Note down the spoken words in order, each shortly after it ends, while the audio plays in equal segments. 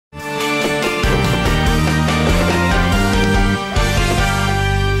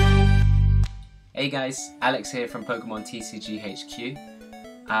Hey guys, Alex here from Pokemon TCG HQ.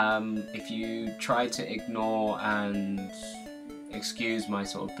 If you try to ignore and excuse my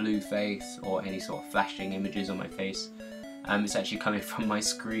sort of blue face or any sort of flashing images on my face, it's actually coming from my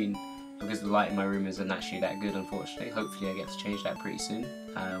screen because the light in my room isn't actually that good, unfortunately. Hopefully I get to change that pretty soon,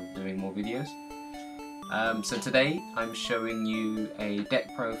 doing more videos. So today I'm showing you a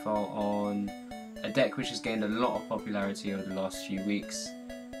deck profile on a deck which has gained a lot of popularity over the last few weeks.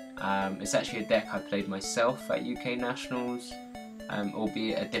 It's actually a deck I played myself at UK Nationals,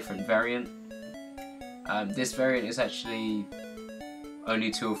 albeit a different variant. This variant is actually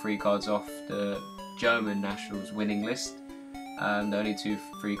only 2 or 3 cards off the German Nationals winning list. The only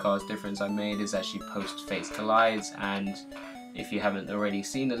 2-3 cards difference I made is actually post Fates Collides, and if you haven't already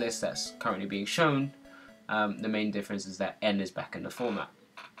seen the list that's currently being shown, the main difference is that N is back in the format.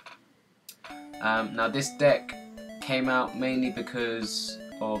 Now this deck came out mainly because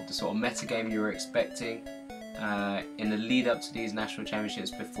of the sort of metagame you were expecting in the lead up to these national championships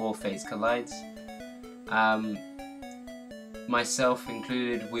before Fates Collides. Myself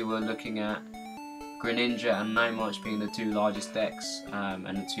included, we were looking at Greninja and Night March being the 2 largest decks, and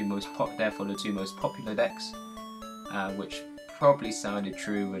therefore the 2 most popular decks, which probably sounded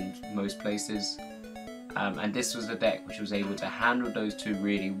true in most places. And this was the deck which was able to handle those 2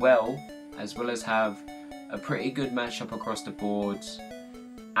 really well as have a pretty good matchup across the board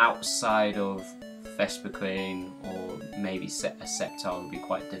outside of Vespiquen, or maybe a Sceptile would be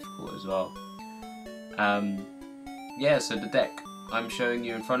quite difficult as well. Yeah, so the deck I'm showing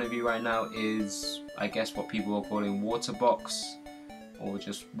you in front of you right now is, I guess, what people are calling Water Box, or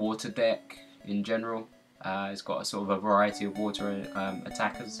just Water Deck in general. It's got a sort of a variety of water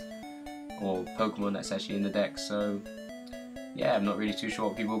attackers, or Pokemon that's actually in the deck, so yeah, I'm not really too sure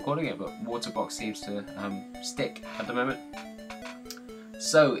what people are calling it, but Water Box seems to stick at the moment.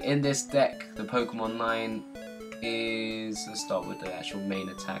 So in this deck, the Pokemon line is, let's start with the actual main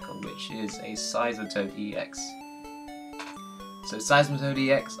attacker, which is a Seismitoad EX. So Seismitoad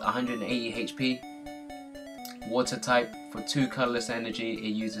EX, 180 HP, water type. For 2 colorless energy,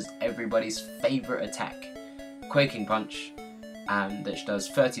 it uses everybody's favourite attack, Quaking Punch, which does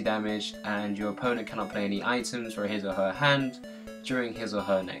 30 damage, and your opponent cannot play any items for his or her hand during his or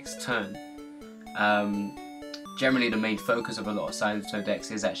her next turn. Generally, the main focus of a lot of Seismitoad decks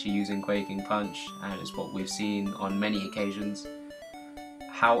is actually using Quaking Punch, and it's what we've seen on many occasions.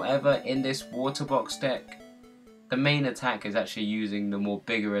 However, in this Water Box deck, the main attack is actually using the more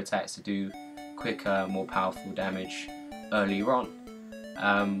bigger attacks to do quicker, more powerful damage earlier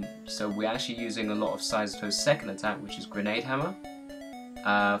on. So we're actually using a lot of Seismitoad's second attack, which is Grenade Hammer.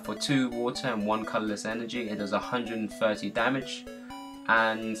 For 2 water and 1 colorless energy, it does 130 damage,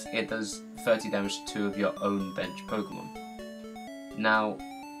 and it does 30 damage to 2 of your own bench Pokemon. Now,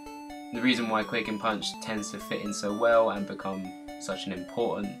 the reason why Quaking Punch tends to fit in so well and become such an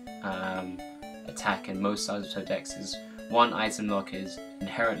important attack in most Seismitoad decks is, 1, item lock is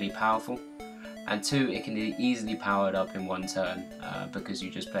inherently powerful, and 2, it can be easily powered up in 1 turn because you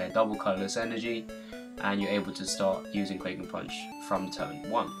just play a double colorless energy and you're able to start using Quaking Punch from turn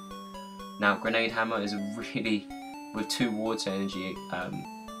 1. Now Grenade Hammer is a really, with 2 water energy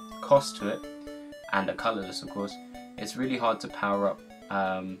cost to it, and a colorless of course, it's really hard to power up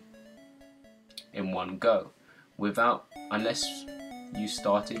in one go unless you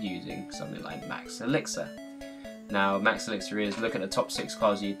started using something like Max Elixir. Now Max Elixir is, look at the top 6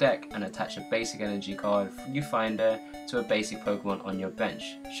 cards of your deck and attach a basic energy card you find there to a basic Pokemon on your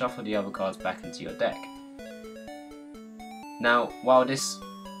bench. Shuffle the other cards back into your deck. Now, while this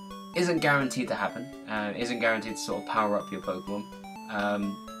isn't guaranteed to happen, isn't guaranteed to sort of power up your Pokemon,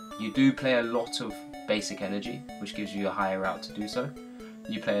 you do play a lot of basic energy, which gives you a higher route to do so.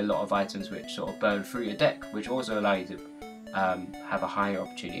 You play a lot of items which sort of burn through your deck, which also allow you to have a higher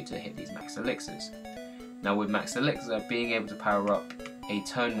opportunity to hit these Max Elixirs. Now with Max Elixir, being able to power up a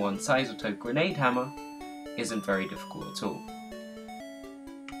turn 1 Seismitoad Grenade Hammer isn't very difficult at all.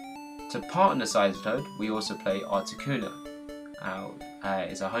 To partner Seismitoad, we also play Articuno.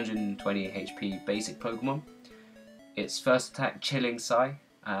 It's a 120 HP basic Pokemon. Its first attack, Chilling Sigh.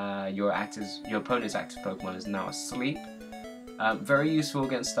 Your opponent's active Pokemon is now asleep. Very useful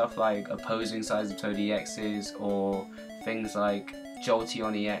against stuff like opposing Seismitoad EXs, or things like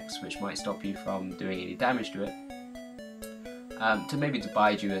Jolteon EX, which might stop you from doing any damage to it. To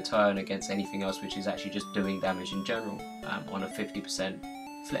bide you a turn against anything else which is actually just doing damage in general, on a 50%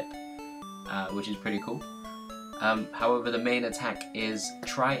 flip, which is pretty cool. However, the main attack is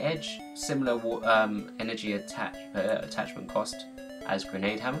Tri-Edge, similar energy attachment cost as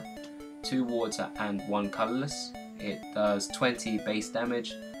Grenade Hammer, 2 water and 1 colorless. It does 20 base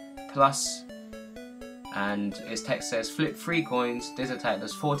damage plus and its text says flip 3 coins, this attack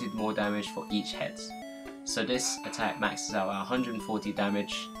does 40 more damage for each heads. So this attack maxes out at 140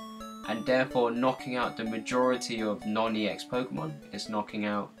 damage, and therefore knocking out the majority of non-EX Pokemon. It's knocking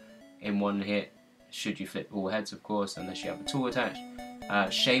out in one hit, should you flip all heads of course, unless you have a tool attached.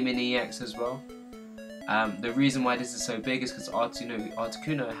 Shaymin EX as well. The reason why this is so big is because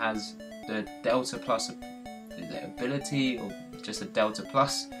Articuno has the Delta Plus ability, or just a Delta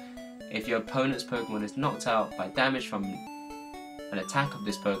Plus. If your opponent's Pokemon is knocked out by damage from an attack of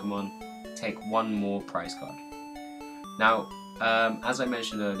this Pokemon, take 1 more prize card. Now, as I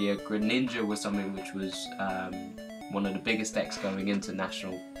mentioned earlier, Greninja was something which was one of the biggest decks going into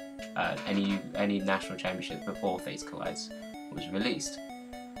any national championship before Fates Collides was released.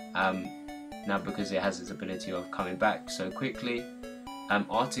 Now, because it has this ability of coming back so quickly,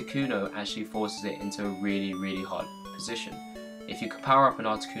 Articuno actually forces it into a really hard position. If you can power up an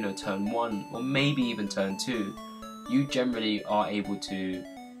Articuno turn 1 or maybe even turn 2, you generally are able to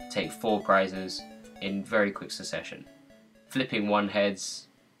take 4 prizes in very quick succession. Flipping 1 heads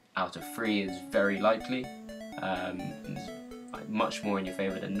out of 3 is very likely, much more in your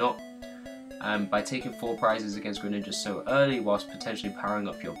favour than not. By taking 4 prizes against Greninja so early whilst potentially powering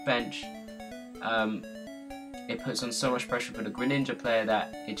up your bench, it puts on so much pressure for the Greninja player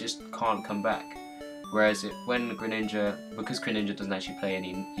that it just can't come back. Whereas because Greninja doesn't actually play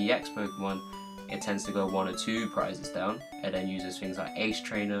any EX Pokemon, it tends to go 1 or 2 prizes down, and then uses things like Ace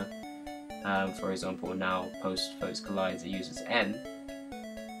Trainer. For example, now post Fates Collides, it uses N,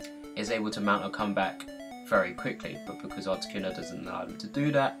 is able to mount a comeback very quickly. But because Articuno doesn't allow them to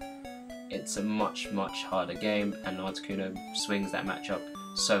do that, it's a much harder game, and Articuno swings that matchup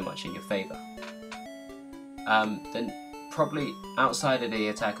so much in your favour. Then probably outside of the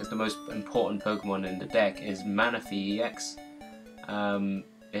attackers, the most important Pokemon in the deck is Manaphy EX.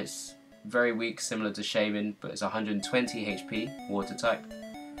 It's very weak, similar to Shaymin, but it's 120 HP, water type.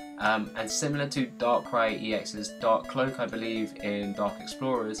 And similar to Darkrai EX's Dark Cloak, I believe, in Dark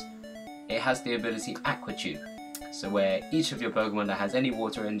Explorers, it has the ability Aqua Tube. So where each of your Pokemon that has any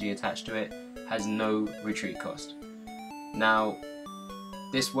water energy attached to it has no retreat cost. Now,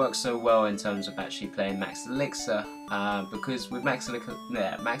 this works so well in terms of actually playing Max Elixir, because with Max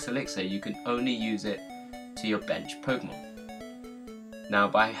Elixir you can only use it to your bench Pokemon. Now,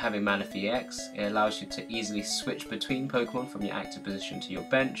 by having Manaphy EX, it allows you to easily switch between Pokemon from your active position to your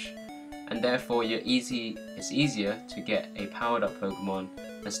bench, and therefore it's easier to get a powered up Pokemon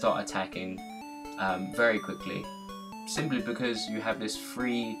and start attacking very quickly, simply because you have this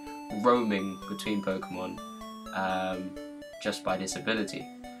free roaming between Pokemon just by this ability.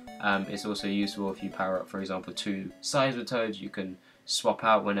 It's also useful if you power up, for example, 2 Seismitoads. You can swap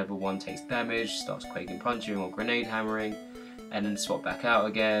out whenever one takes damage, starts Quaking Punching or Grenade Hammering, and then swap back out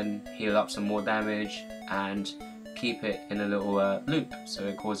again, heal up some more damage, and keep it in a little loop, so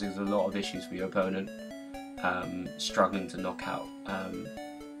it causes a lot of issues for your opponent struggling to knock out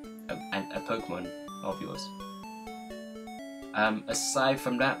a Pokemon of yours. Aside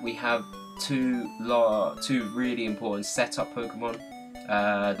from that, we have two really important setup Pokemon.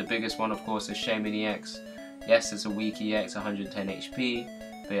 The biggest one, of course, is Shaymin EX. Yes, it's a weak EX, 110 HP,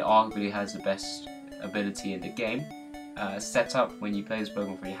 but it arguably has the best ability in the game. Setup, when you play this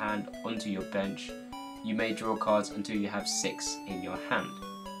Pokemon from your hand onto your bench, you may draw cards until you have 6 in your hand.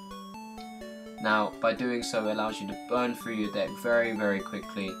 Now, by doing so, it allows you to burn through your deck very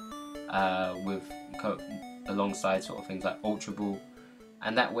quickly, alongside sort of things like Ultra Ball,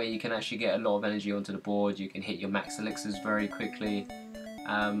 and that way you can actually get a lot of energy onto the board. You can hit your Max Elixirs very quickly,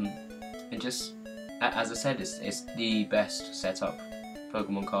 and just, as I said, it's the best setup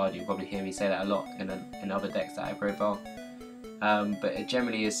Pokemon card. You'll probably hear me say that a lot in other decks that I profile, but it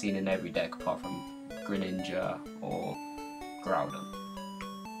generally is seen in every deck apart from Greninja or Groudon.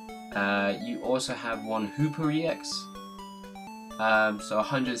 You also have one Hoopa EX, so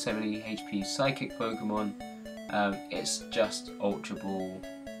 170 HP Psychic Pokemon. It's just Ultra Ball.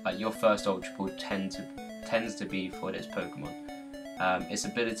 Like, your first Ultra Ball tends to be for this Pokemon. Its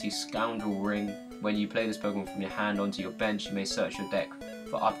ability Scoundrel Ring. When you play this Pokemon from your hand onto your bench, you may search your deck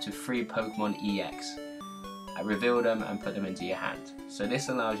for up to 3 Pokemon EX. Reveal them and put them into your hand. So this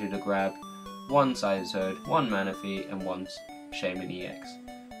allows you to grab 1 Seismitoad, 1 Manaphy, and 1 Shaymin EX.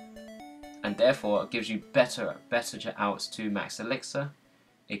 And therefore it gives you better outs to Max Elixir,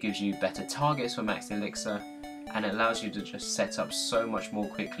 it gives you better targets for Max Elixir, and it allows you to just set up so much more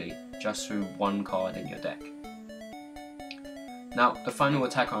quickly just through 1 card in your deck. Now, the final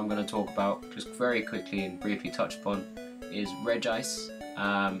attacker I'm going to talk about, just very quickly and briefly touch upon, is Regice.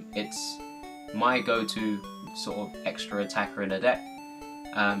 It's my go-to sort of extra attacker in a deck.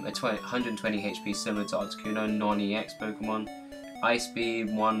 120 HP similar to Articuno, non-EX Pokemon. Ice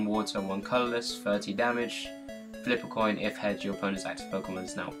Beam, 1 water, 1 colorless, 30 damage. Flip a coin, if heads, your opponent's active Pokemon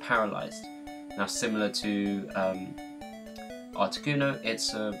is now paralyzed. Now similar to Articuno,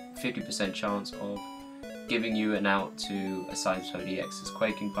 it's a 50% chance of giving you an out to a Seismitoad EX's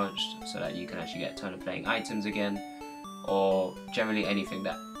Quaking Punch so that you can actually get a turn of playing items again, or generally anything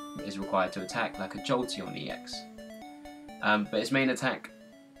that is required to attack, like a Jolteon EX. But its main attack,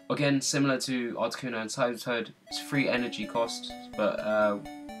 again similar to Articuno and Seismitoad, it's 3 energy cost, but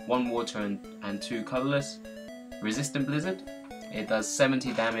 1 water and 2 colorless. Resistant Blizzard, it does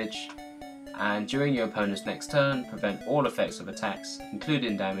 70 damage, and during your opponent's next turn, prevent all effects of attacks,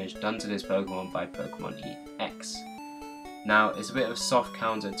 including damage done to this Pokemon by Pokemon EX. Now, it's a bit of a soft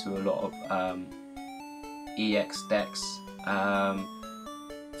counter to a lot of EX decks.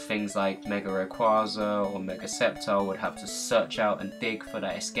 Things like Mega Rayquaza or Mega Sceptile would have to search out and dig for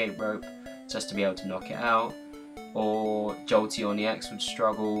that escape rope just to be able to knock it out. Or Jolteon EX would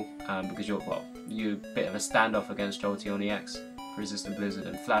struggle because you're a bit of a standoff against Jolteon EX, Resistant Blizzard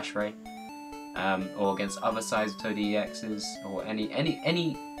and Flash Ray, or against other Seismitoad EXs, or any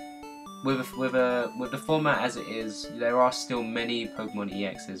with the format as it is, there are still many Pokemon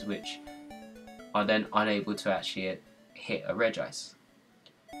EXs which are then unable to actually hit a Regice.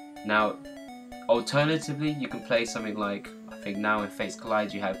 Now, alternatively, you can play something like, I think now in Fates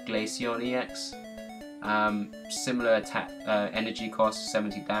Collide you have Glaceon EX. Similar attack, energy cost,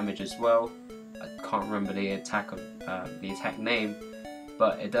 70 damage as well. I can't remember the attack name,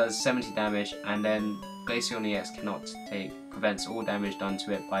 but it does 70 damage, and then Glaceon EX prevents all damage done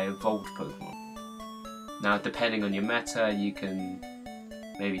to it by evolved Pokemon. Now, depending on your meta, you can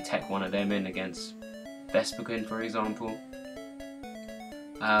maybe tech one of them in against Vespiquen, for example.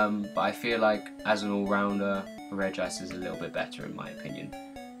 But I feel like as an all-rounder, Regice is a little bit better in my opinion.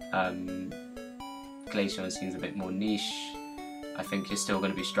 Glaceon seems a bit more niche. I think you're still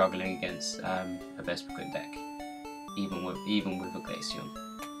going to be struggling against a Vespiquen deck, even with a Glaceon.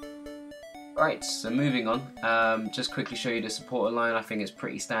 Alright, so moving on, just quickly show you the supporter line. I think it's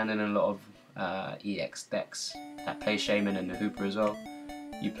pretty standard in a lot of EX decks that play Shaymin and the Hoopa as well.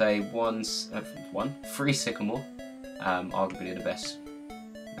 You play three Sycamore, arguably the best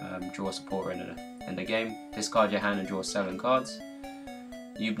draw supporter in the game. Discard your hand and draw 7 cards.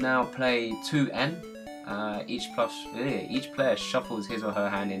 You now play 2 N. Each player shuffles his or her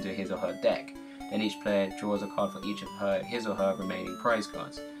hand into his or her deck. Then each player draws a card for each of his or her remaining prize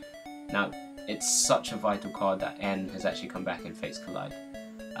cards. Now, it's such a vital card that N has actually come back in Fates Collide.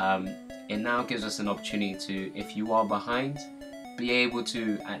 It now gives us an opportunity to, if you are behind, be able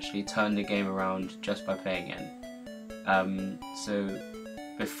to actually turn the game around just by playing N. So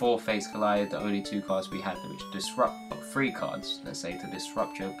before Fates Collide, the only 2 cards we had which disrupt, or 3 cards, let's say, to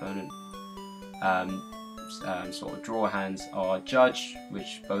disrupt your opponent, sort of draw hands are Judge,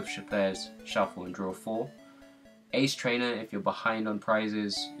 which both players shuffle and draw 4. Ace Trainer, if you're behind on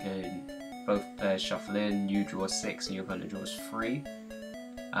prizes, both players shuffle in, you draw 6 and your opponent draws 3.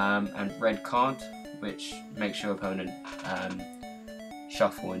 And Red Card, which makes your opponent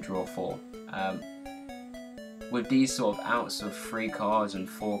shuffle and draw 4. With these sort of outs of 3 cards and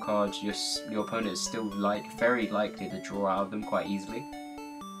 4 cards, your opponent is still very likely to draw out of them quite easily.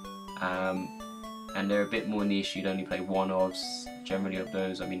 And they're a bit more niche. You'd only play 1 ofs generally of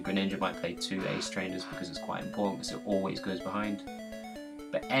those. I mean, Greninja might play 2 Ace Trainers because it's quite important, because it always goes behind.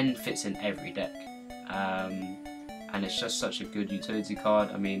 But N fits in every deck, and it's just such a good utility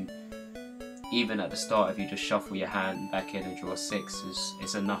card. I mean, even at the start, if you just shuffle your hand back in and draw 6,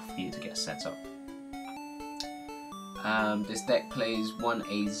 is enough for you to get set up. This deck plays 1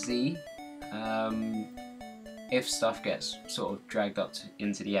 AZ. If stuff gets sort of dragged up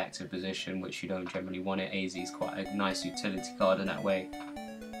into the active position, which you don't generally want it, AZ is quite a nice utility card in that way.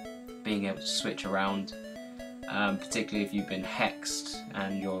 Being able to switch around, particularly if you've been hexed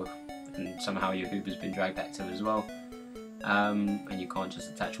and somehow your Hoopa's been dragged active as well, and you can't just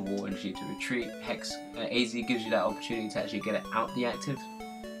attach a water energy to retreat. AZ gives you that opportunity to actually get it out the active.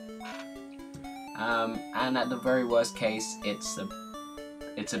 And at the very worst case, it's a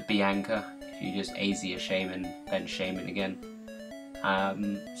Bianca. You just AZ a Shaymin, then Shaymin again.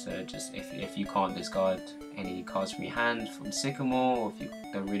 So just if you can't discard any cards from your hand from Sycamore, or if you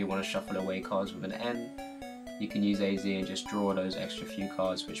don't really want to shuffle away cards with an N, you can use AZ and just draw those extra few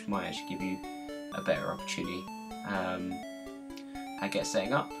cards, which might actually give you a better opportunity at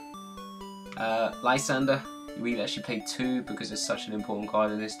setting up. Lysandre, we've actually played 2 because it's such an important card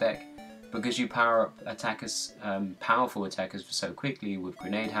in this deck. Because you power up attackers, powerful attackers so quickly with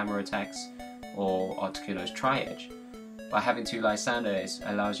Grenade Hammer attacks or Articuno's Tri-Edge, by having 2 Lysandre, it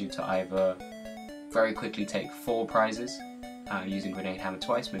allows you to either very quickly take 4 prizes using Grenade Hammer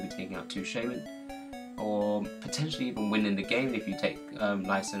twice, maybe taking out 2 Shaymin, or potentially even winning the game if you take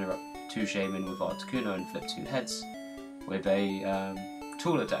Lysandre up 2 Shaymin with Articuno and flip 2 heads with a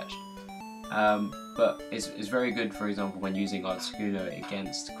tool attached. But it's very good, for example, when using Articuno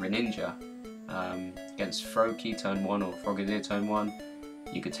against Greninja, against Froakie turn 1 or Frogadier turn 1.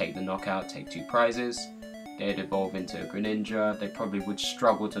 You could take the knockout, take 2 prizes, they'd evolve into a Greninja. They probably would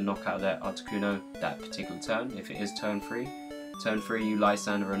struggle to knock out their Articuno that particular turn if it is turn 3. Turn 3 you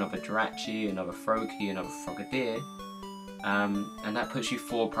Lysandre another Jirachi, another Froakie, another Frogadier, and that puts you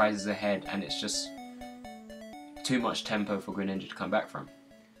 4 prizes ahead, and it's just too much tempo for Greninja to come back from.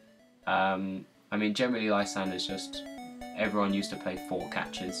 I mean, generally Lysandre is just, everyone used to play 4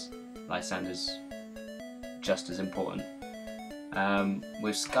 catches. Lysandre's just as important.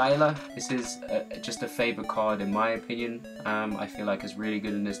 With Skyla, this is just a favourite card in my opinion. I feel like it's really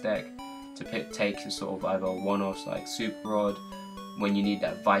good in this deck to take sort of either one-offs like Super Rod when you need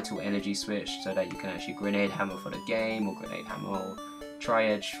that vital energy switch, so that you can actually Grenade Hammer for the game, or Grenade Hammer or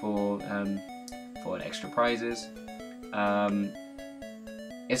Tri-Edge for an extra prizes.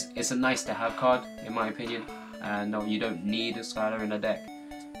 It's a nice to have card in my opinion. No, you don't need a Skyla in a deck,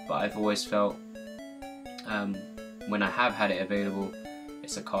 but I've always felt when I have had it available,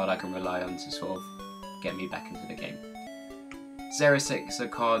 it's a card I can rely on to sort of get me back into the game. Xerosic is a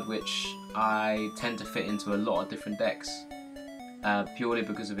card which I tend to fit into a lot of different decks, purely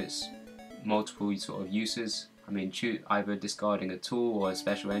because of its multiple sort of uses. I mean, either discarding a tool or a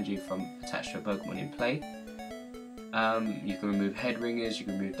special energy from attached to a Pokemon in play. You can remove head ringers, you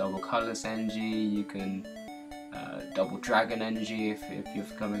can remove double colorless energy, you can double dragon energy if you're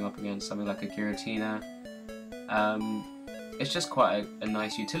coming up against something like a Giratina. It's just quite a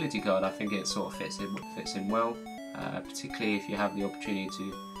nice utility card. I think it sort of fits in well, particularly if you have the opportunity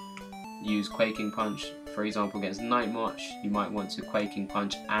to use Quaking Punch. For example, against Night March, you might want to Quaking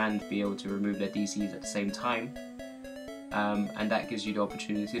Punch and be able to remove their DCs at the same time, and that gives you the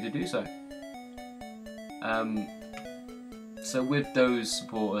opportunity to do so. So with those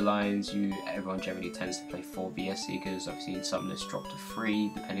supporter lines, everyone generally tends to play 4 VS Seekers. I've seen some lists drop to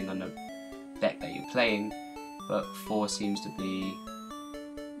 3 depending on the deck that you're playing, but 4 seems to be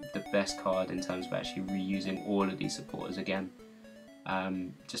the best card in terms of actually reusing all of these supporters again,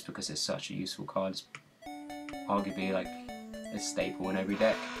 just because it's such a useful card. It's arguably like a staple in every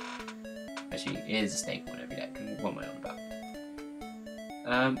deck. Actually, it is a staple in every deck. What am I on about?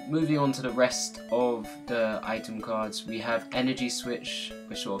 Moving on to the rest of the item cards, we have Energy Switch,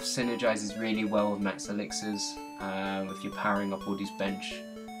 which sort of synergizes really well with Max Elixirs. If you're powering up all these bench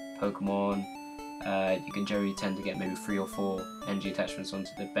Pokemon, you can generally tend to get maybe 3 or 4 energy attachments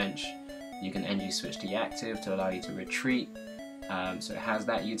onto the bench. You can Energy Switch to your active to allow you to retreat, so it has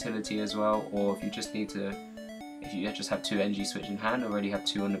that utility as well. Or if you just have 2 Energy Switch in hand, already have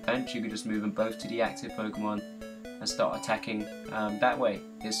 2 on the bench, you can just move them both to the active Pokemon and start attacking that way.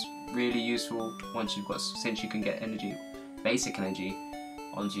 It's really useful since you can get basic energy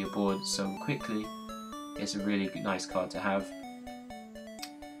onto your board so quickly. It's a really nice card to have.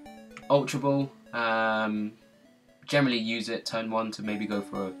 Ultra Ball, generally use it turn 1 to maybe go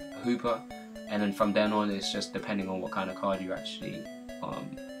for a Hoopa, and then from then on it's just depending on what kind of card you're actually,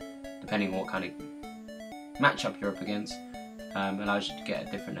 depending on what kind of matchup you're up against, allows you to get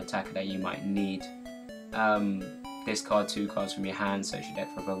a different attacker that you might need. Discard 2 cards from your hand, search your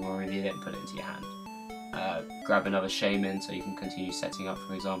deck for a Pokemon, reveal it and put it into your hand. Grab another Shaymin so you can continue setting up,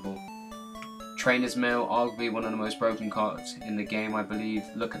 for example. Trainer's Mail, arguably one of the most broken cards in the game, I believe.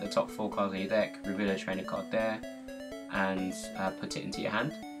 Look at the top 4 cards of your deck, reveal a trainer card there, and put it into your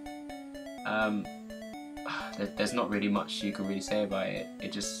hand. There's not really much you can really say about it.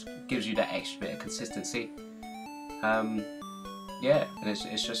 It just gives you that extra bit of consistency. Yeah, and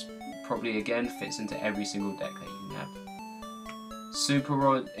it's just probably again fits into every single deck that you can have. Super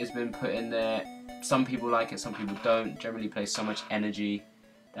Rod has been put in there. Some people like it, some people don't. Generally plays so much energy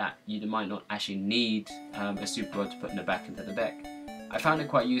that you might not actually need a Super Rod to put in the back into the deck. I found it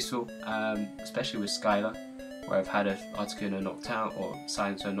quite useful, especially with Skyla, where I've had an Articuno knocked out or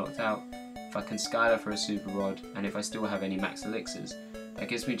Seismitoad knocked out. If I can Skyla for a Super Rod, and if I still have any Max Elixirs, that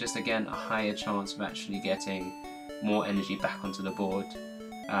gives me just again a higher chance of actually getting more energy back onto the board,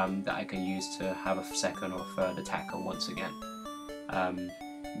 that I can use to have a second or third attacker once again.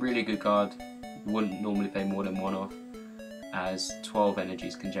 Really good card. You wouldn't normally play more than 1 off, as 12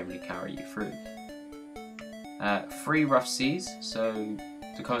 energies can generally carry you through. 3 Rough Seas, so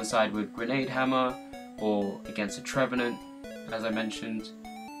to coincide with Grenade Hammer or against a Trevenant, as I mentioned.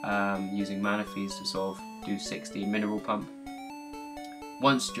 using Manaphy to sort of do 60 mineral pump.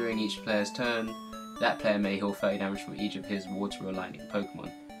 Once during each player's turn, that player may heal 30 damage from each of his water or lightning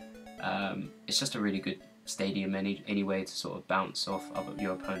Pokemon. It's just a really good stadium anyway to sort of bounce off of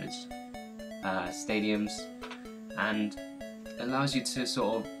your opponent's stadiums, and allows you to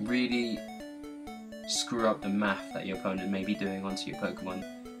sort of really screw up the math that your opponent may be doing onto your Pokemon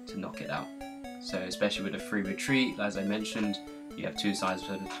to knock it out. So especially with a free retreat, as I mentioned, you have two sides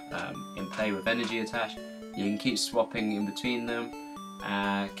in play with energy attached. You can keep swapping in between them,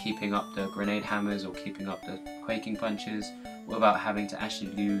 keeping up the grenade hammers or keeping up the quaking punches without having to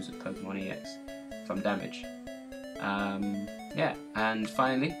actually lose a Pokemon EX from damage. Yeah, and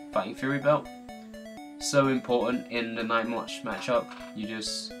finally, Fighting Fury Belt. So important in the Night March matchup. You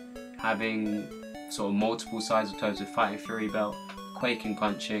just having sort of multiple sides of toes with Fighting Fury Belt, quaking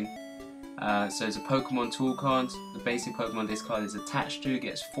punching. So it's a Pokemon tool card. The basic Pokemon this card is attached to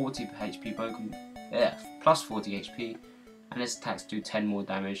gets 40 HP Pokemon, plus 40 HP, and its attacks do 10 more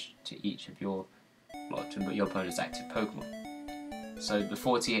damage to each of your opponent's active Pokemon. So the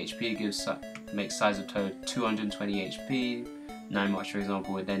 40 HP makes Size of Toad 220 HP. Night March, for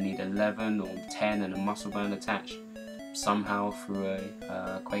example, would then need 11 or 10 and a Muscle Burn attached somehow through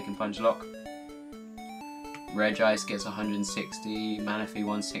a Quaking Punch lock. Regice gets 160, Manaphy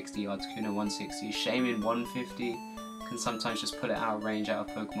 160, Articuno 160, Shaymin 150. Can sometimes just pull it out of range out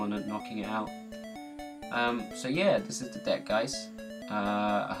of Pokemon and knocking it out. So yeah, this is the deck, guys.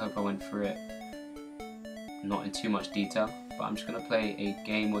 I hope I went through it not in too much detail, but I'm just going to play a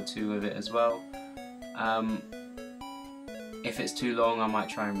game or two of it as well. If it's too long, I might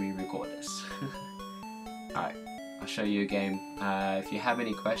try and re-record this. Alright, I'll show you a game. If you have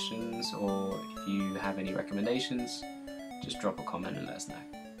any questions or if you have any recommendations, just drop a comment and let us know.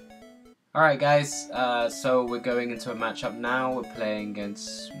 Alright guys, so we're going into a matchup now. We're playing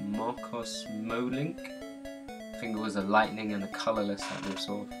against Marcos Molink. I think it was a lightning and a colourless that we're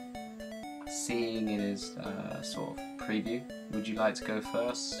sort of seeing in his sort of preview. Would you like to go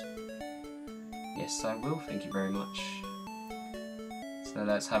first? Yes, I will, thank you very much. So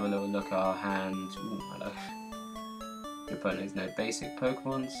let's have a little look at our hand. Ooh, hello. Your opponent has no basic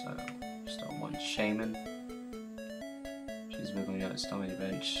Pokemon, so start one Shaymin. She's wiggling out starting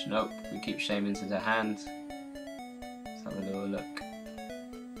bench. Nope, we keep Shaymins in the hand. Let's have a little look.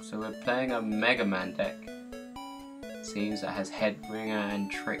 So we're playing a Mega Man deck. Seems that has Headringer and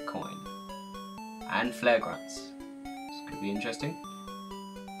Trick Coin. And Flare Grunts. This could be interesting.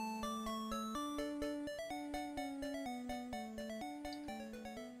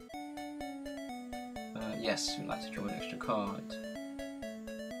 Yes, we'd like to draw an extra card.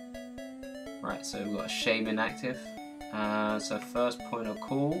 Right, so we've got a Shaymin active. So first point of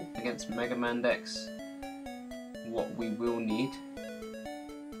call against Mega Man decks. What we will need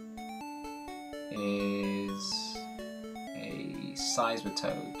is a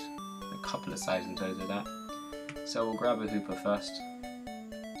Seismitoad. A couple of Seismitoads of that. So we'll grab a Hoopa first.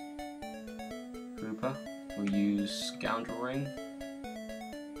 Hoopa. We'll use Scoundrel Ring.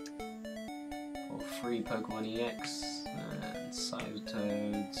 3 Pokemon EX and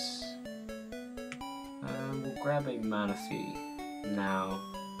Seismitoads. We'll grab a Manaphy now,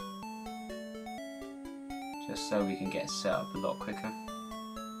 just so we can get set up a lot quicker.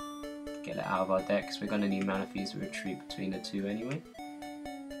 Get it out of our decks. We're going to need Manaphy's to retreat between the two anyway.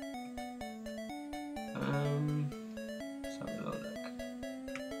 Let's have a little look.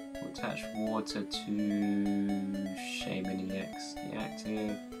 We'll attach water to Shaymin EX, the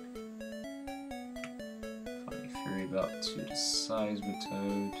active. Up to the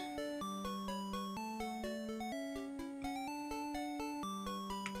Seismitoad.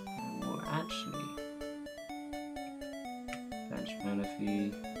 And we'll actually bench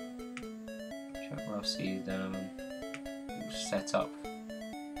Manaphy, chuck Rossies down, we'll set up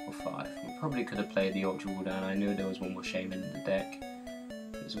for 5. We probably could have played the Ultra Ball down. I knew there was one more Shaymin in the deck.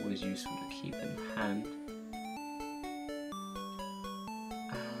 It's always useful to keep in hand.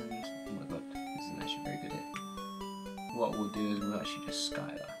 And oh my god, this isn't actually very good here. What we'll do is we'll actually just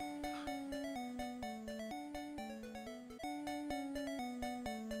Skyla.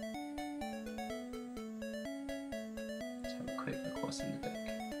 Let's have a quick look what's in the deck.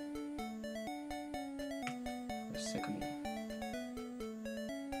 Sycamore.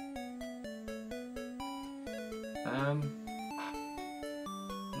 I'm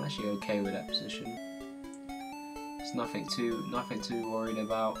actually okay with that position. It's nothing too worried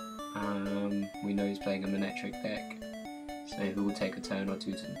about. We know he's playing a Manectric deck. So he will take a turn or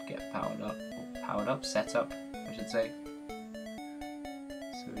two to get set up, I should say.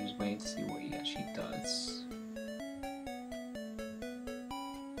 So we're just waiting to see what he actually does.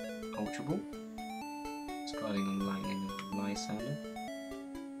 Ultra Ball. Discarding Lightning and Lysandre.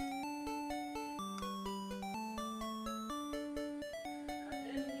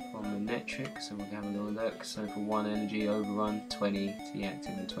 Metric, so we'll have a little look. So for 1 energy, Overrun, 20 to the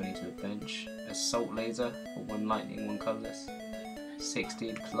active and 20 to the bench. Assault Laser for 1 lightning, 1 colourless.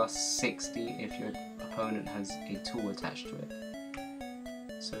 60 plus 60 if your opponent has a tool attached to it.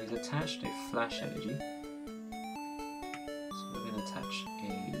 So he's attached a Flash Energy. So we're going to attach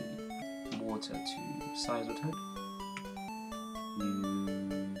a Water to Seismitoad.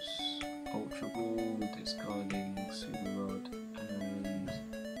 Use Ultra Ball, discarding Super Rod and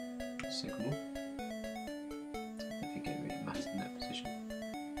Sycamore. I think it really matters in that position.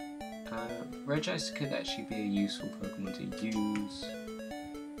 Regice could actually be a useful Pokemon to use.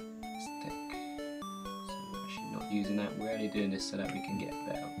 This deck. So we're actually not using that. We're only doing this so that we can get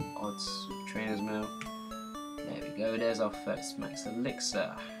better odds with Trainer's Mail. There we go, there's our first Max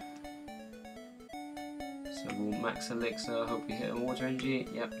Elixir. So we'll Max Elixir, hope we hit a Water Energy.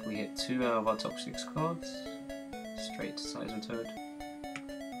 Yep, we hit 2 out of our top 6 cards. Straight to Seismitoad.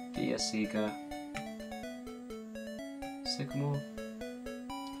 Seeker, Sycamore,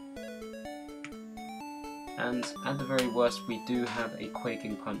 and at the very worst we do have a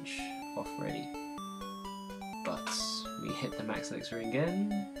Quaking Punch off ready, but we hit the Max Elixir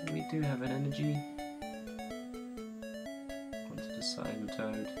again, we do have an energy, onto the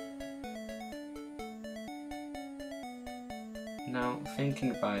Seismitoad. Now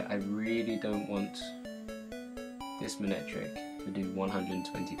thinking about it, I really don't want this Manectric to do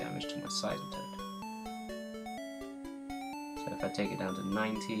 120 damage to my Seismitoad. So if I take it down to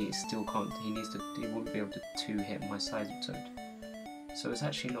 90, it still can't. He wouldn't be able to 2-hit my Seismitoad. So it's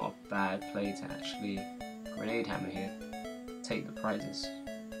actually not a bad play to actually Grenade Hammer here, take the prizes.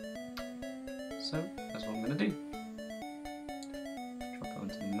 So that's what I'm gonna do. Drop it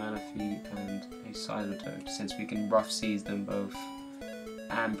onto Manaphy and a Seismitoad, since we can rough seize them both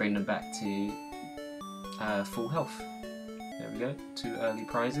and bring them back to full health. There we go, 2 early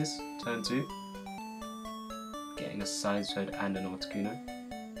prizes, turn 2. Getting a Seismitoad and an Articuno.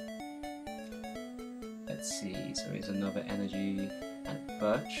 Let's see, so here's another energy and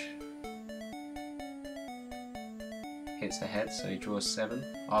Birch. Hits the head, so he draws 7.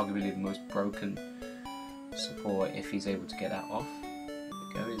 Arguably the most broken support if he's able to get that off. There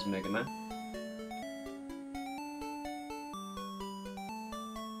we go, here's Mega Man.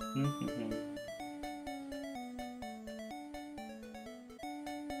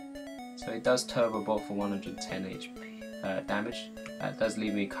 So it does Turbo Bolt for 110 HP damage. That does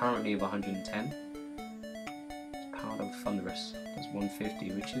leave me currently with 110. Powered up Thunderous does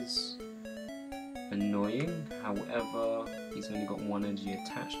 150, which is annoying. However, he's only got 1 energy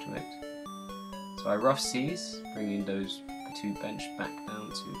attached to it. So I Rough Seize, bringing those 2 bench back down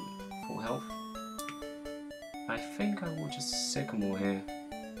to full health. I think I will just Sycamore here.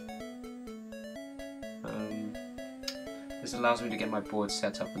 This allows me to get my board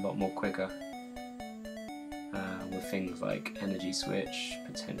set up a lot more quicker with things like Energy Switch,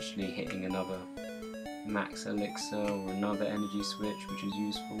 potentially hitting another Max Elixir or another Energy Switch, which is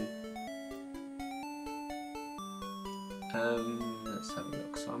useful. Let's have a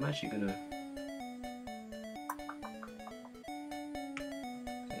look. So I'm actually going to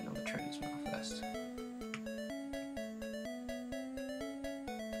play another Trainer's Mail first.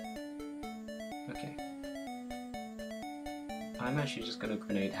 Okay. I'm actually just going to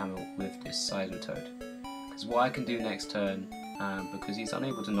Grenade Hammer with this Seismitoad, because what I can do next turn, because he's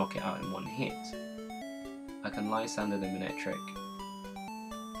unable to knock it out in 1 hit, I can Lysandre the Manectric,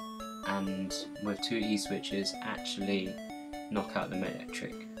 and with 2 E-switches actually knock out the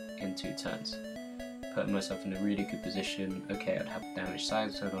Manectric in 2 turns, putting myself in a really good position. Okay, I'd have damaged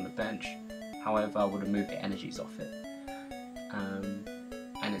Seismitoad on the bench, however I would remove the energies off it.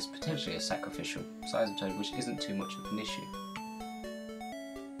 And it's potentially a sacrificial Seismitoad, which isn't too much of an issue.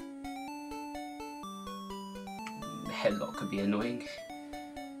 Headlock could be annoying,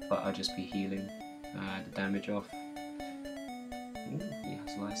 but I'll just be healing the damage off. Ooh, he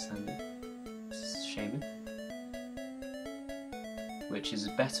has Lysandre, Shaymin, which is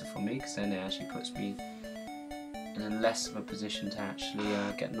better for me because then it actually puts me in a less of a position to actually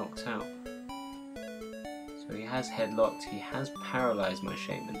get knocked out. So he has headlocked, he has paralysed my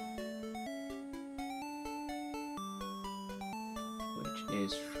Shaymin, which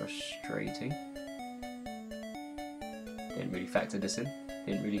is frustrating. Didn't really factor this in.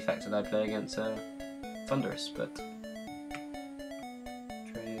 Didn't really factor that I play against Thunderous, but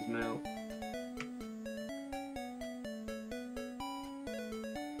Trainer's Mail.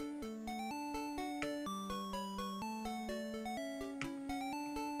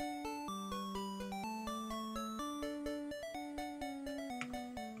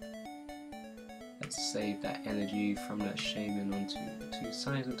 save that energy from that Shaymin onto the 2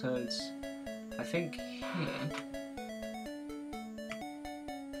 Seismitoads. I think here.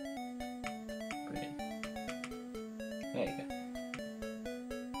 Brilliant. There you go.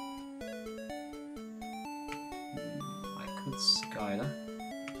 I could Skyla.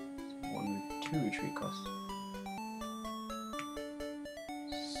 1 with 2 retreat costs.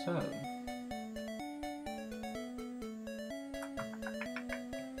 So.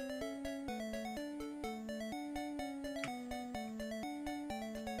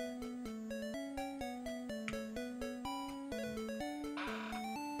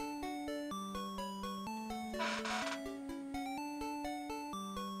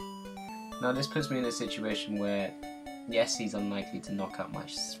 Now this puts me in a situation where, yes, he's unlikely to knock out my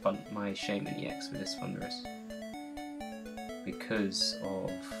Shaymin EX with this Thunderous because of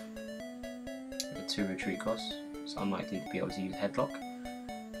the 2 retreat costs. It's unlikely to be able to use Headlock,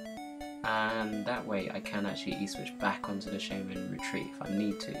 and that way I can actually E-switch back onto the Shaymin retreat if I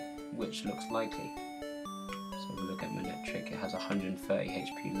need to, which looks likely. So we'll look at Manaphy. It has 130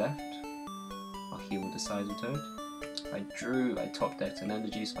 HP left. I'll heal with the Seismitoad. I top decked an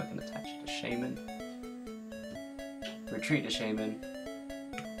energy so I can attach it to Shaymin. Retreat to Shaymin.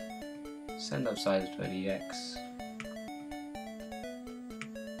 Send up Seismitoad EX.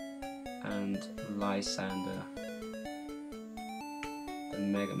 And Lysandre the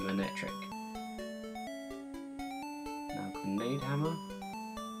Mega Manaphy. Now Grenade Hammer.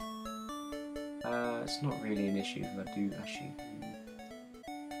 It's not really an issue if I do actually.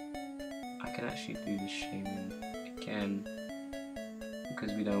 I can actually do the Shaymin again,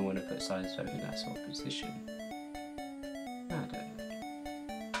 because we don't want to put Seismitoad in that sort of position. I don't know.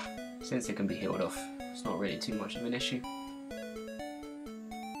 Since it can be healed off, it's not really too much of an issue.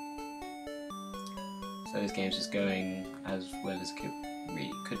 So this game's just going as well as it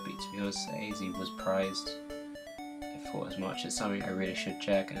really could be, to be honest. AZ was prized. I thought as much. It's something I really should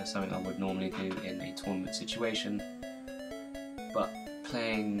check, and it's something I would normally do in a tournament situation. But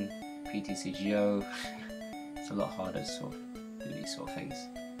playing PTCGO, it's a lot harder to sort of do these sort of things.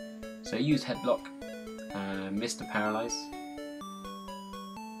 So I used Headlock, missed the Paralyze.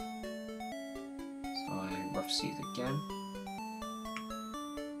 So I Rough Seas again.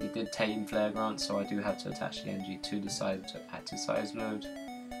 He did Tame Flare Grant, so I do have to attach the energy to the active size mode.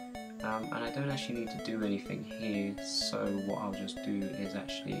 And I don't actually need to do anything here, so what I'll just do is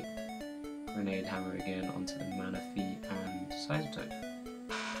actually Grenade Hammer again onto the Manaphy and Seismitoad.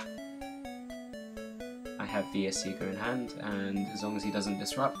 I have VS Seeker in hand, and as long as he doesn't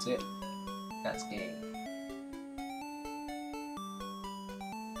disrupt it, that's game.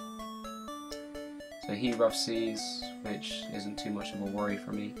 So he Rough Seas, which isn't too much of a worry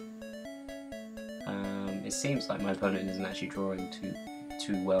for me. It seems like my opponent isn't actually drawing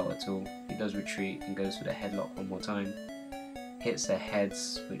too well at all. He does retreat and goes for the Headlock one more time. Hits the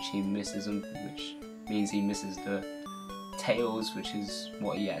heads, which he misses them, which means he misses the tails, which is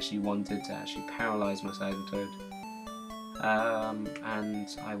what he actually wanted to actually paralyze my Seismitoad. And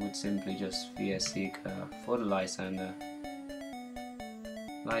I would simply just VS Seeker for the Lysandre.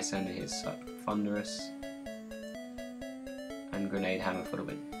 Lysandre hits Thunderous, and Grenade Hammer for the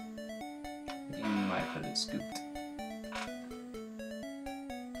win. My opponent scooped.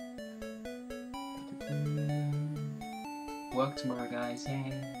 Work tomorrow, guys,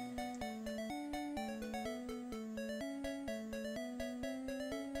 yay!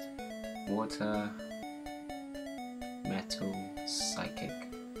 Water, Metal, Psychic,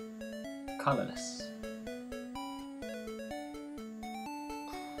 Colorless.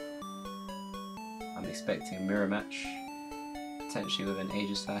 I'm expecting a mirror match, potentially with an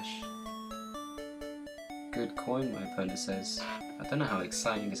Aegislash. Good coin, my opponent says. I don't know how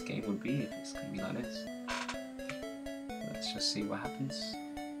exciting this game would be if it's going to be like this. Let's just see what happens.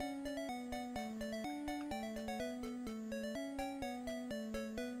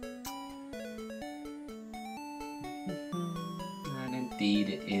 And indeed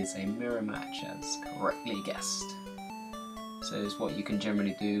it is a mirror match, as correctly guessed. So it's what you can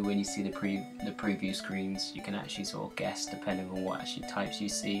generally do when you see the preview screens. You can actually sort of guess depending on what actually types you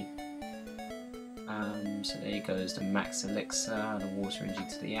see. So there goes the Max Elixir, the Water Energy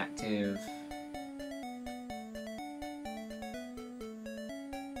to the active.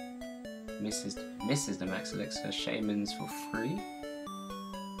 Misses the Max Elixir. Shaymin's for free.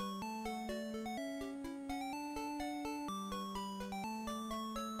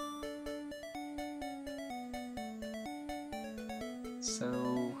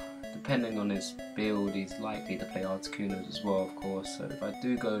 So depending on his build, he's likely to play Articunos as well, of course. So if I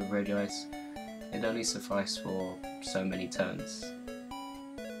do go with Regice, it only suffices for so many turns.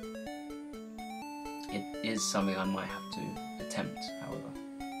 it is something I might have to attempt, however.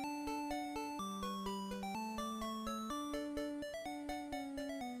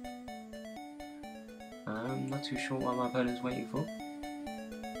 I'm not too sure what my opponent's waiting for.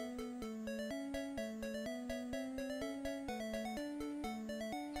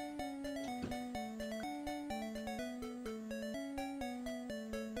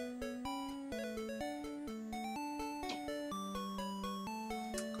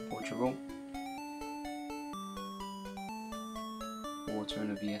 Portugal. Water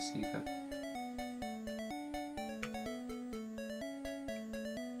and a VS Seeker.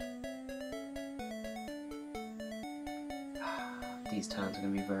 These turns are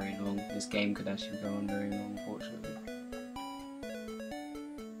going to be very long. This game could actually go on very long, unfortunately.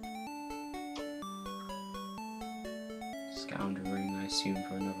 Scoundrelling, I assume,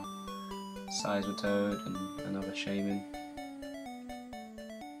 for another Seismitoad and another Shaymin.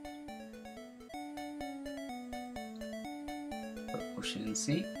 But push it and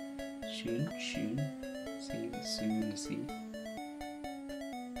see. Soon.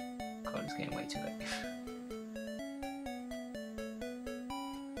 God, it's getting way too late.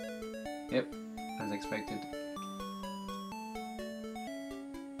 Yep, as expected.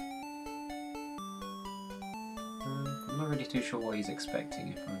 I'm not really too sure what he's expecting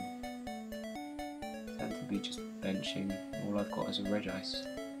if I tend to be just benching. All I've got is a Regice.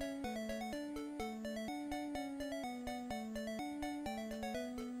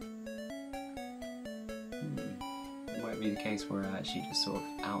 It might be the case where I actually just sort of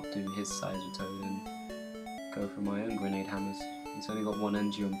outdo his Seismitoad and go for my own grenade hammers. He's only got one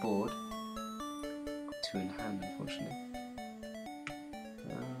energy on board. Two in hand, unfortunately.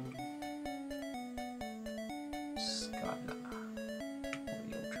 Skyla.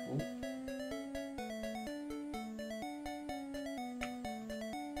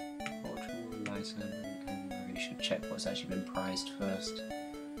 Ultra Lysandre, and I really should check what's actually been prized first.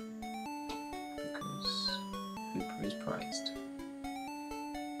 Because Hoopa is prized.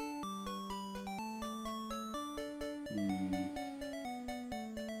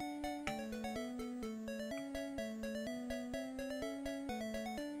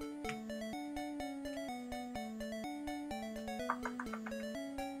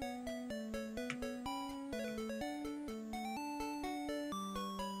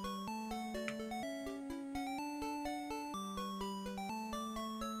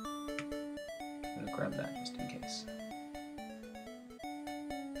 Grab that just in case.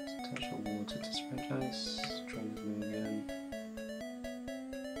 Just touch of water to spread ice. Train is moving again.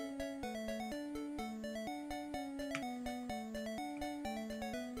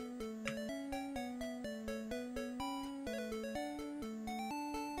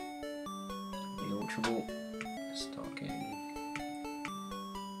 The Ultra Ball. Start getting.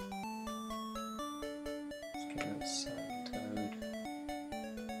 Let's get outside.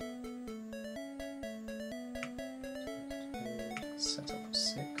 Set up for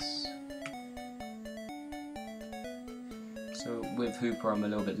 6. So with Hoopa I'm a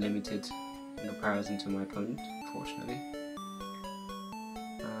little bit limited in comparison to my opponent, unfortunately.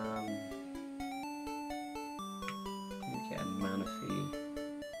 You get a Manaphy.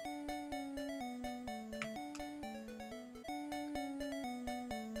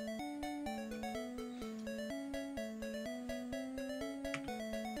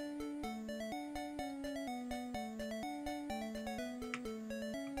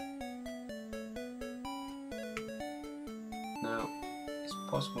 Now, it's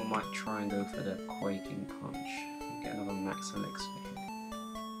possible I might try and go for the Quaking Punch and get another Max Elixir here.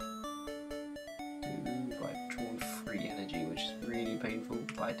 Ooh, I've drawn 3 energy, which is really painful,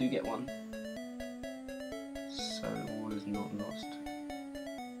 but I do get one. So all is not lost.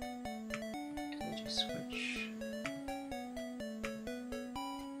 Energy switch.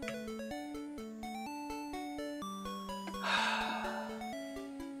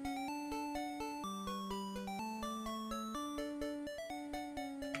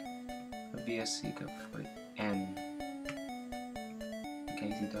 VS Seeker for N in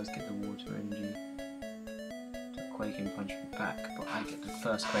case he does get the water energy to Quaking Punch me back, but I get the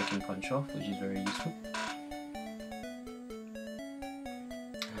first Quaking Punch off, which is very useful,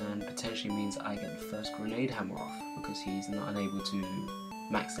 and potentially means I get the first Grenade Hammer off because he's not unable to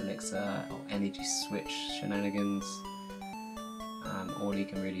Max Elixir or energy switch shenanigans. All he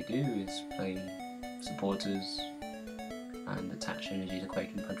can really do is play supporters and attach energy to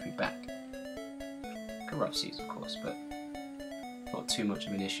Quaking Punch me back. Rough seas, of course, but not too much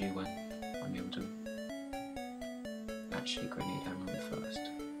of an issue when I'm able to actually grenade hammer him first.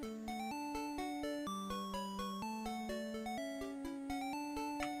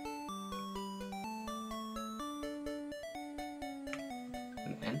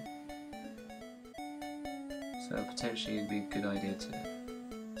 So potentially it'd be a good idea to,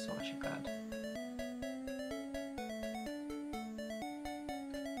 it's not actually bad.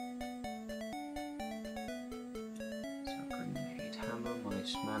 So Grenade Hammer, my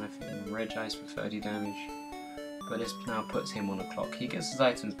Manaphy and Regice for 30 damage. But this now puts him on the clock. He gets his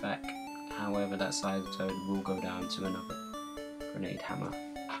items back, however that Seismitoad will go down to another Grenade Hammer,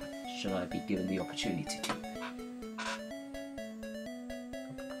 should I be given the opportunity to.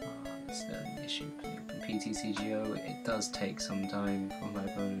 That's the only issue. PTCGO, it does take some time for my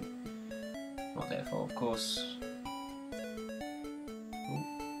opponent. Not their fault, of course. Ooh,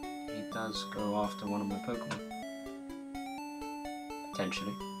 he does go after one of my Pokemon.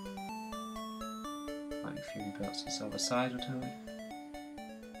 Potentially. Lightning Fury belts himself a Seismitoad.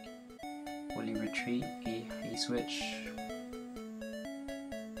 Will he retreat? He switch.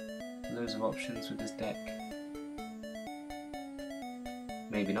 Loads of options with this deck.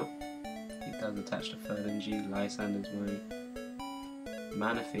 Maybe not. He does attach the third energy. Lysandre's my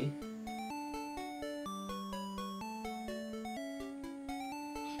Manaphy.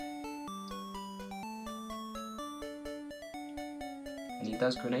 And he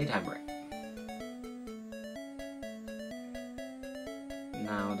does Grenade Hammer it.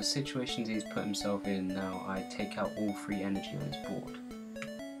 Now the situations he's put himself in, now I take out all 3 energy on his board.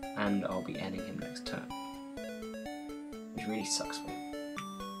 And I'll be ending him next turn. Which really sucks for him.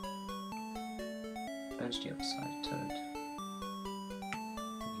 Bench the other side, Toad.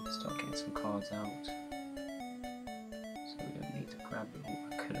 We need to start getting some cards out. So we don't need to grab them. Oh,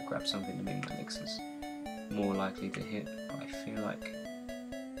 I could have grabbed something to make my Elixirs more likely to hit, but I feel like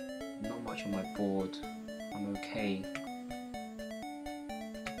not much on my board. I'm okay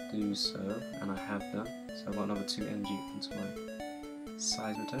to do so, and I have them. So I've got another 2 energy onto my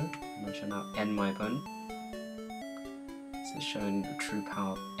Seismitoad, and I shall now end my opponent. This is showing the true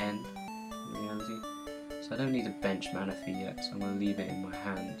power of N in reality. So I don't need to bench Manaphy yet, so I'm going to leave it in my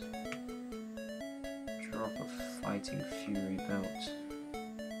hand. Drop a Fighting Fury belt.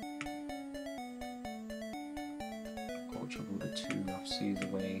 Ultra Ball the 2 rough seas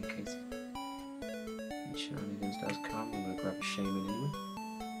away in case any shenanigans does come. I'm going to grab a Shaymin anyway.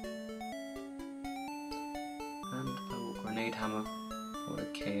 And I will Grenade Hammer for the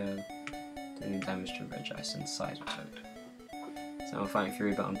KO, doing damage to Regice and Seismitoad. So I'm Fighting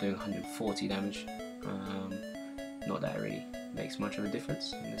Fury, but I'm doing 140 damage. Not that it really makes much of a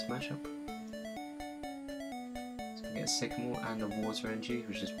difference in this matchup. So I get Sycamore and the Water energy,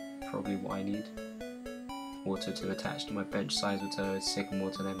 which is probably what I need. Water to attach to my bench Seismitoad,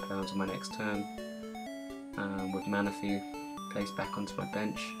 Sycamore to then play onto my next turn. With Manaphy placed back onto my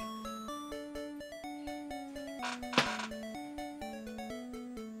bench.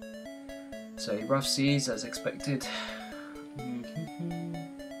 So rough seas as expected.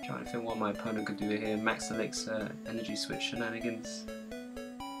 Trying to think what my opponent could do here. Max Elixir, energy switch shenanigans.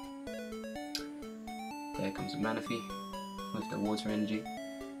 There comes a Manaphy with the water energy.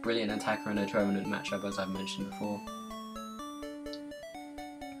 Brilliant attacker in a Trevenant matchup, as I've mentioned before.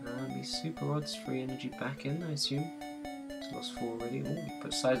 These super odds, 3 energy back in, I assume. It's lost 4 already. Oh, we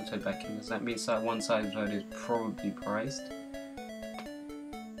put Seismitoad back in. Does that mean one Seismitoad is probably prized?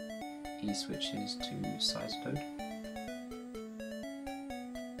 He switches to Seismitoad.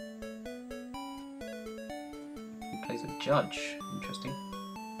 He plays a Judge. Interesting.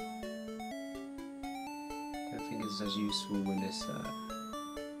 Don't think it's as useful in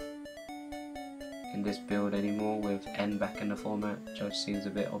this build anymore with N back in the format. Judge seems a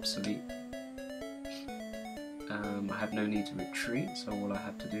bit obsolete. I have no need to retreat, so all I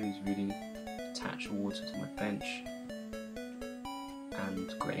have to do is really attach water to my bench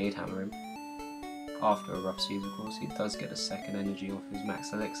and Grenade Hammer him. After a rough seas, of course, he does get a second energy off his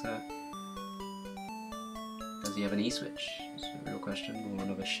Max Elixir. Does he have an E-switch? That's a real question, or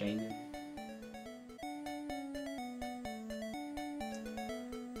another Shaymin.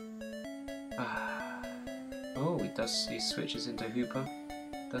 Oh, he switches into Hoopa.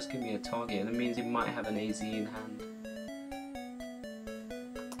 Does give me a target, and it means he might have an AZ in hand.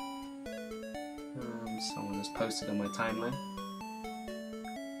 Someone has posted on my timeline.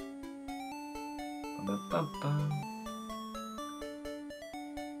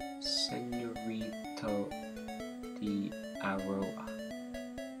 Señorita de Aroa.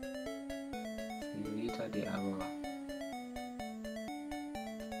 Señorita de Aroa.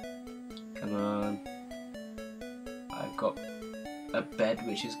 Come on. I've got a bed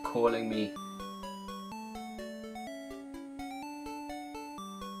which is calling me.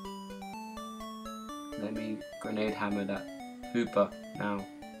 Let me Grenade Hammer that Hoopa now.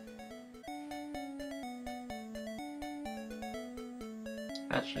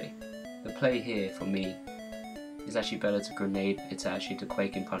 Actually, the play here for me It's actually better to grenade, it's actually to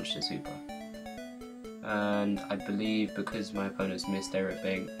Quaking Punch this Hoopa. And I believe because my opponent's missed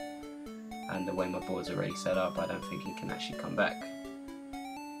everything and the way my board's already set up, I don't think he can actually come back.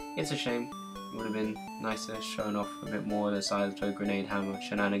 It's a shame. It would have been nicer showing off a bit more of the Seismitoad Grenade Hammer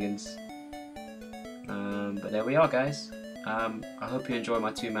shenanigans. But there we are, guys. I hope you enjoyed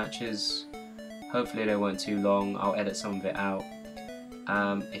my 2 matches. Hopefully they weren't too long. I'll edit some of it out.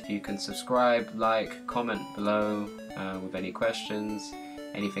 If you can subscribe, like, comment below with any questions,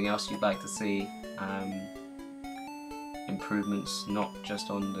 anything else you'd like to see, improvements not just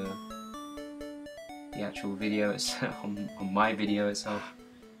on the actual video itself, on my video itself.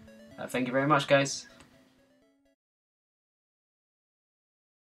 Thank you very much, guys.